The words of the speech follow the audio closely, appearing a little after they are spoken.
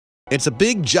It's a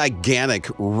big, gigantic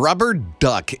rubber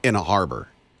duck in a harbor.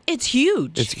 It's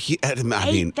huge. I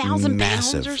mean, 8,000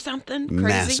 massive. pounds or something. Crazy.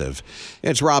 Massive.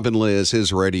 It's Rob and Liz,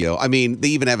 his radio. I mean, they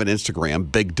even have an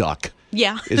Instagram, Big Duck.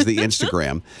 Yeah. Is the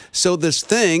Instagram. So this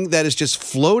thing that is just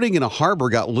floating in a harbor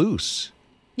got loose.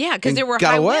 Yeah, because there were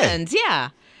high winds. Yeah.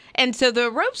 And so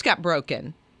the ropes got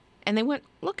broken, and they went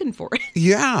looking for it.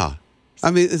 Yeah.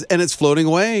 I mean, and it's floating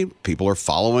away. People are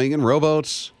following in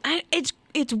rowboats.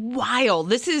 It's wild.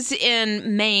 This is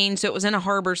in Maine, so it was in a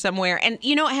harbor somewhere. And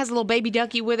it has a little baby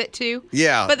ducky with it, too.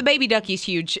 Yeah. But the baby ducky's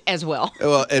huge as well.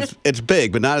 Well, it's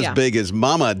big, but not as big as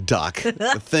Mama Duck.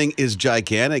 The thing is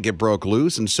gigantic. It broke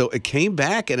loose, and so it came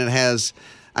back, and it has,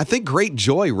 I think, great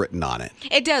joy written on it.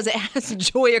 It does. It has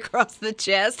joy across the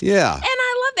chest. Yeah. And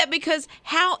I love that because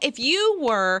if you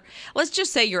were, let's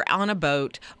just say you're on a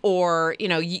boat or,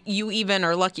 you even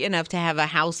are lucky enough to have a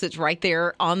house that's right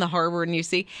there on the harbor and you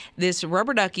see this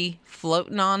rubber ducky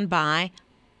floating on by,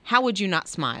 how would you not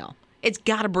smile? It's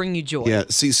got to bring you joy. Yeah.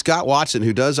 See, Scott Watson,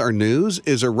 who does our news,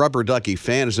 is a rubber ducky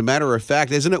fan. As a matter of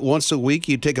fact, isn't it once a week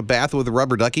you take a bath with a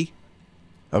rubber ducky?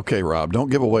 Okay, Rob, don't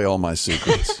give away all my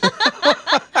secrets.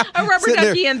 A rubber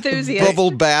ducky enthusiast.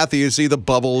 Bubble bath, you see the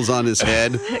bubbles on his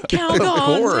head.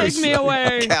 Calgon, take me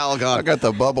away. Calgon. I got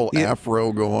the bubble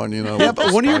afro going, Yeah,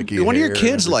 but one of your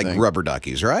kids like everything. rubber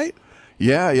duckies, right?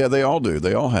 Yeah, they all do.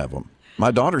 They all have them.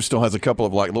 My daughter still has a couple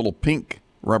of little pink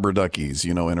rubber duckies,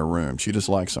 in her room. She just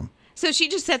likes them. So she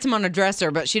just sets them on a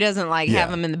dresser, but she doesn't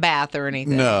have them in the bath or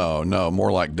anything. No,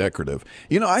 more like decorative.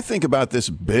 I think about this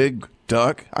big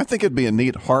duck. I think it'd be a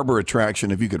neat harbor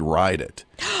attraction if you could ride it.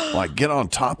 Get on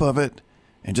top of it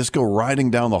and just go riding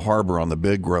down the harbor on the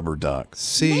big rubber duck.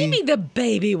 See? Maybe the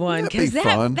baby one, because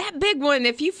that big one,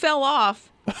 if you fell off,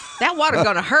 that water's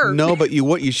going to hurt. No, but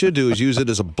what you should do is use it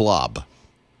as a blob.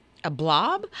 A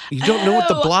blob? You don't know what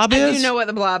the blob is? I do know what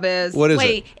the blob is. What is it?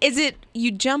 Wait, is it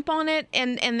you jump on it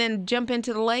and then jump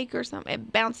into the lake or something?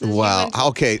 It bounces. Wow.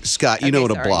 Okay, Scott, you know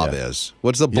what a blob Yeah. is.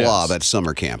 What's the blob at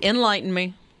summer camp? Enlighten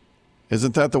me.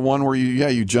 Isn't that the one where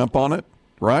you jump on it,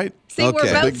 right? See, we're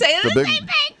both saying the same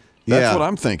thing. That's what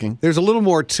I'm thinking. There's a little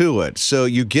more to it. So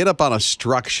you get up on a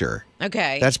structure.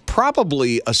 Okay. That's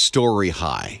probably a story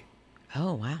high.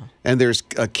 Oh, wow. And there's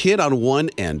a kid on one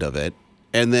end of it,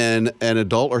 and then an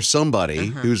adult or somebody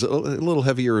who's a little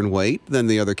heavier in weight than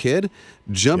the other kid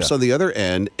jumps on the other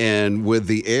end, and with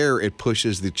the air, it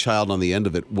pushes the child on the end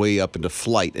of it way up into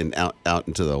flight and out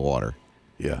into the water.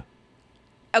 Yeah.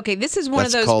 Okay, this is one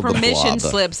That's of those called the permission blob.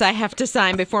 slips I have to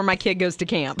sign before my kid goes to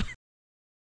camp.